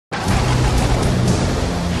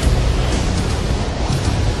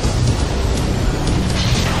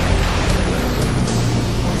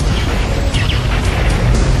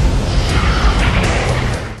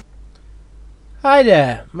Hi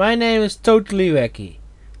there, my name is Totally Wacky.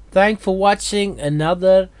 Thanks for watching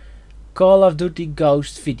another Call of Duty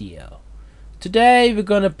Ghost video. Today we're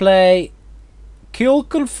gonna play Kill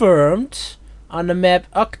Confirmed on the map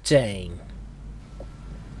Octane.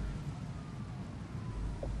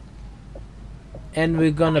 And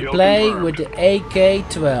we're gonna play with the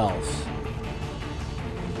AK-12.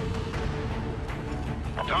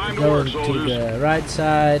 Going to the right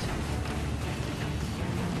side.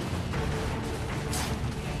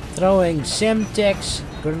 Throwing Semtex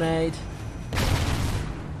grenade.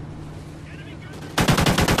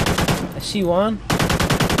 I see one,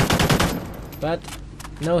 but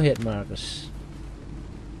no hit markers.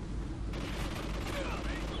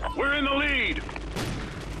 We're in the lead.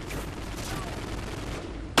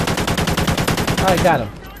 I got him.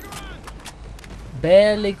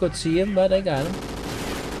 Barely could see him, but I got him.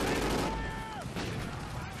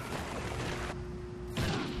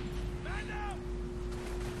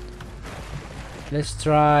 Let's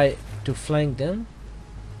try to flank them.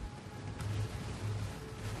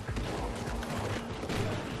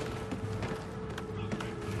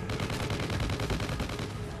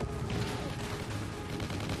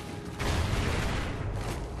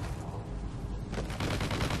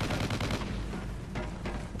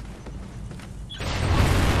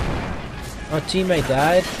 Our teammate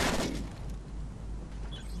died.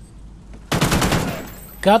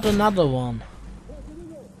 Got another one.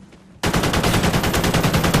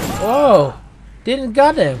 Whoa! Didn't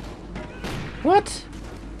got him. What?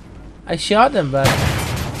 I shot him, but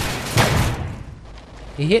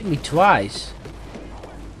he hit me twice.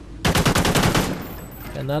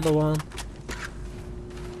 Another one.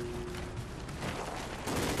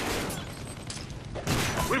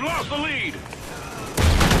 We've lost the lead.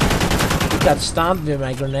 He got stunned with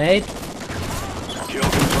my grenade. Kill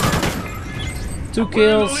confirmed. 2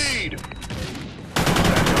 kills.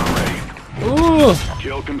 Ooh!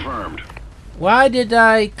 Kill confirmed. Why did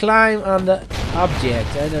I climb on the object?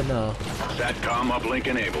 I don't know. SATCOM uplink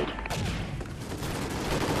enabled.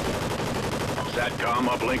 SATCOM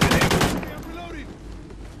uplink enabled.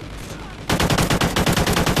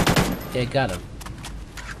 Yeah, got him.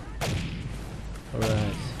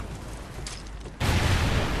 Alright.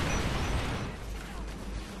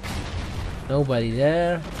 Nobody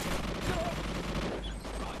there.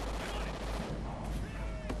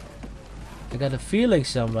 I got a feeling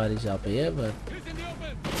somebody's up here, but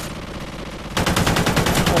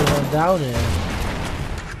oh, one down here.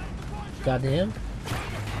 Got him.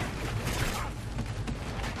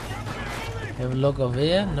 Have a look over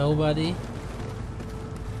here. Nobody.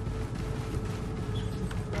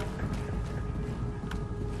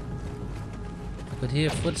 I could hear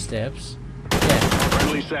footsteps. Yeah.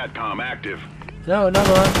 Friendly SATCOM active. No,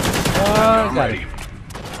 another one. Oh, I got it.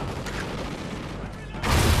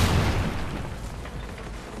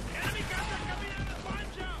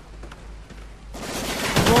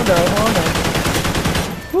 Oh no, oh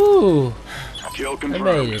no. Woo! Kill confirmed. I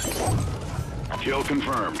made it. Kill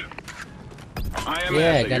confirmed. IMS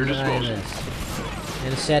Yeah, I at got your an disposal. IMS.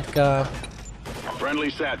 And a SATCOM. Friendly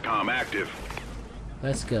SATCOM active.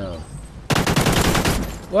 Let's go.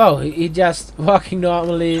 Whoa, he just walking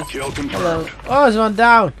normally. Kill Hello. confirmed. Oh, there's one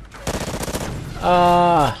down.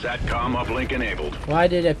 Ah, SATCOM uplink enabled. why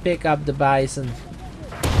did I pick up the bison?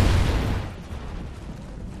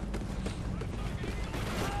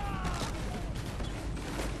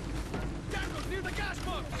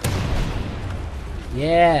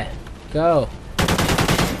 Yeah, go.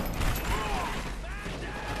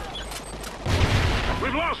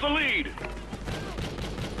 We've lost the lead.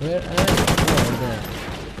 Where are you? Oh, there.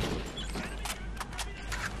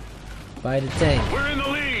 By the tank. We're in the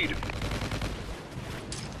lead.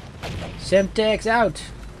 Semtex out.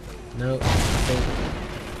 No. Okay.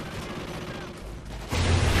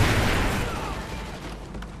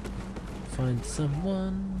 Find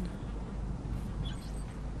someone.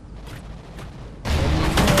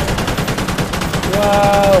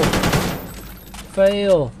 Wow!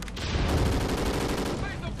 Fail!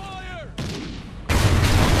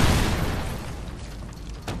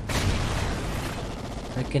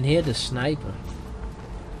 I can hear the sniper.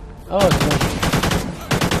 Oh, it's one.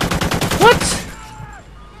 What?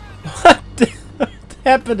 What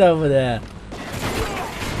happened over there?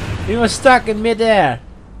 He was stuck in midair.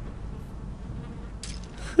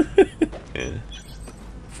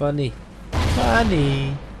 Funny.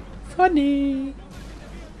 Funny. Funny.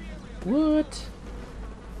 What?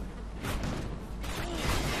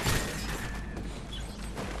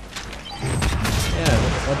 Yeah,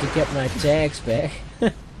 I want to get my tags back.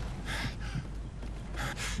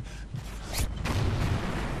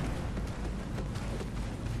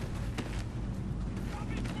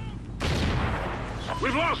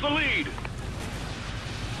 We've lost the lead.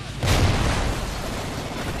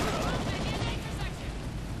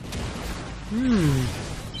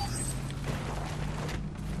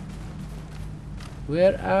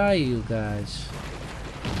 Where are you guys?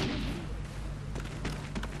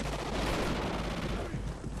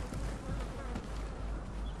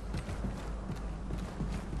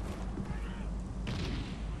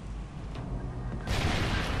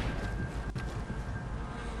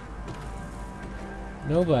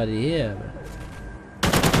 Nobody here.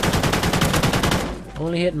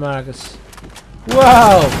 Only hit markers.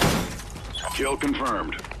 Whoa! Kill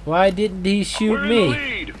confirmed. Why didn't he shoot We're in me? the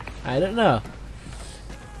lead. I don't know.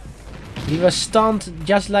 He was stunned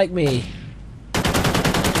just like me.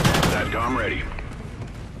 SATCOM ready.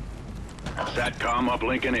 SATCOM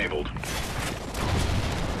uplink enabled.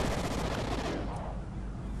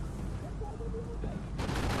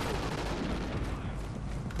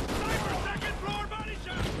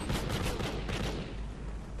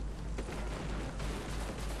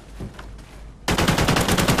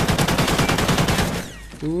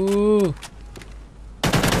 Ooh.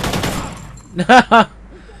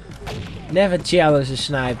 Never challenge a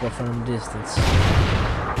sniper from distance.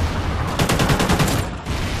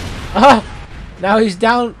 Oh! Now he's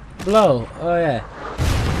down below. Oh yeah.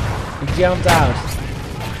 He jumped out.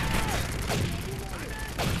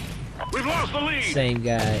 We've lost the lead. Same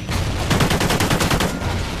guy.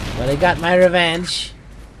 But I got my revenge.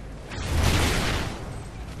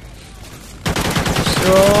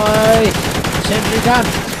 Destroy! Sentry gun!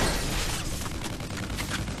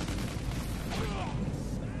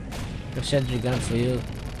 No sentry gun for you.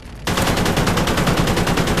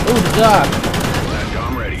 Ooh, the dog!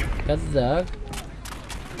 SATCOM ready. Got the dog.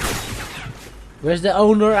 Where's the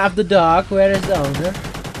owner of the dog? Where is the owner?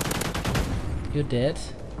 You're dead.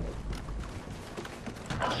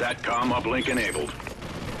 SATCOM uplink enabled.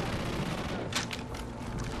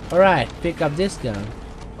 Alright, pick up this gun.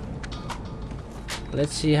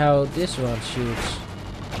 Let's see how this one shoots.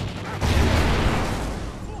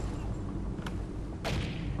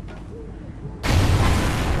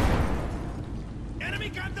 Enemy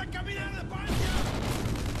contact coming out of the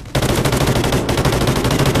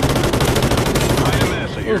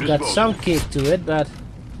Oh, got some kick to it, but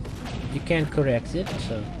you can't correct it,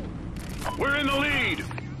 so. We're in the lead.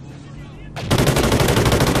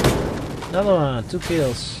 Another one, 2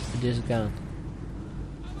 kills to this gun.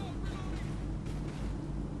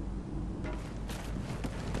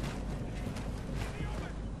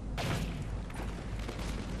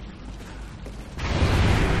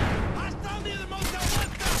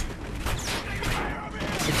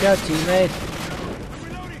 Good job, teammate.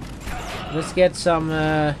 Let's get some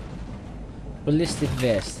ballistic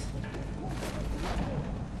vest.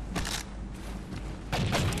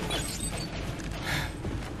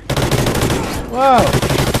 Whoa!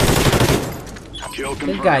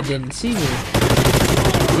 This guy didn't see me.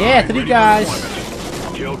 Yeah, 3 guys.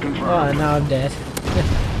 Kill confirmed. Oh, and now I'm dead.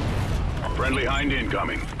 Friendly hind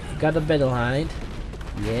incoming. Got a battle hind.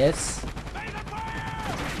 Yes.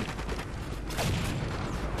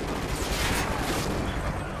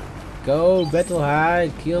 Go, battle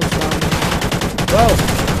hind, kill some. Whoa!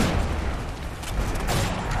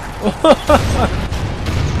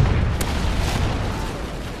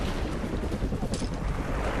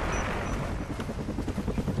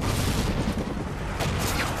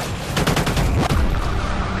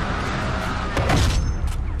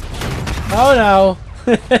 Oh no!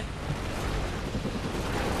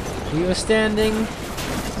 He was standing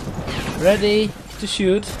ready to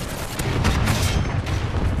shoot.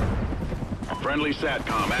 Friendly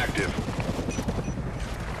SATCOM active.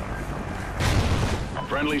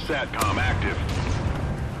 Friendly SATCOM active.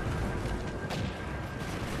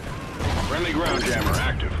 Friendly ground jammer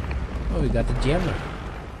active. Oh, we got the jammer.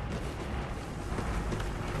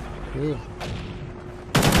 Cool.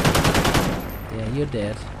 Yeah, you're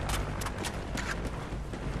dead.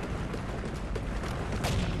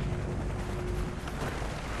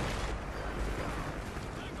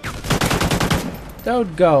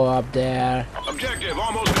 Don't go up there. Objective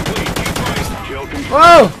almost complete. Keep fighting. Kill confirmed.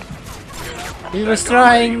 Whoa! He was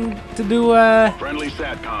trying to do a Friendly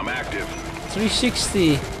SATCOM active.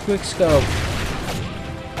 360 quick scope.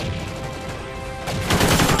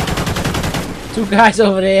 2 guys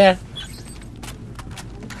over there.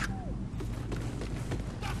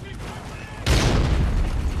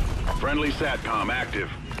 Friendly SATCOM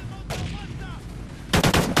active.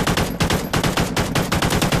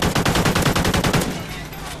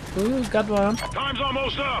 Ooh, got one. Time's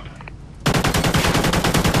almost up.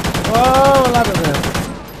 Oh, a lot of them.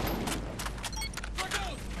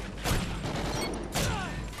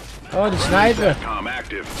 Oh, the sniper. SATCOM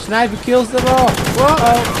active. Sniper kills them all. Whoa!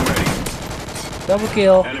 SATCOM ready. Double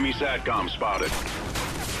kill. Enemy SATCOM spotted.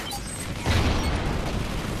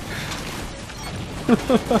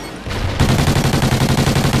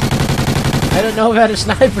 I don't know where the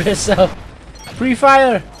sniper is, so... Free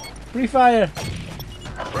fire! Free fire!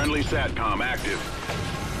 Friendly SATCOM active.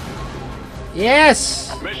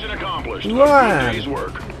 Yes! Mission accomplished. A Wow. good day's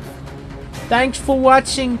work. Thanks for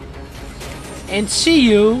watching, and see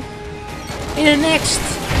you in the next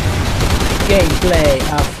gameplay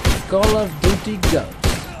of Call of Duty Ghost.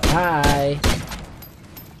 Bye!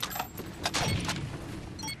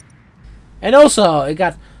 And also, I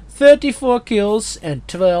got 34 kills and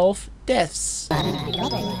 12 deaths.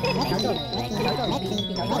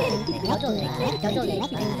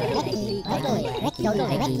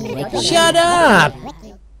 Shut up!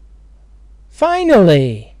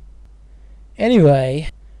 Finally! Anyway,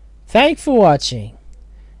 thanks for watching,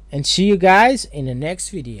 and see you guys in the next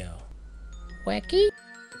video. Wacky?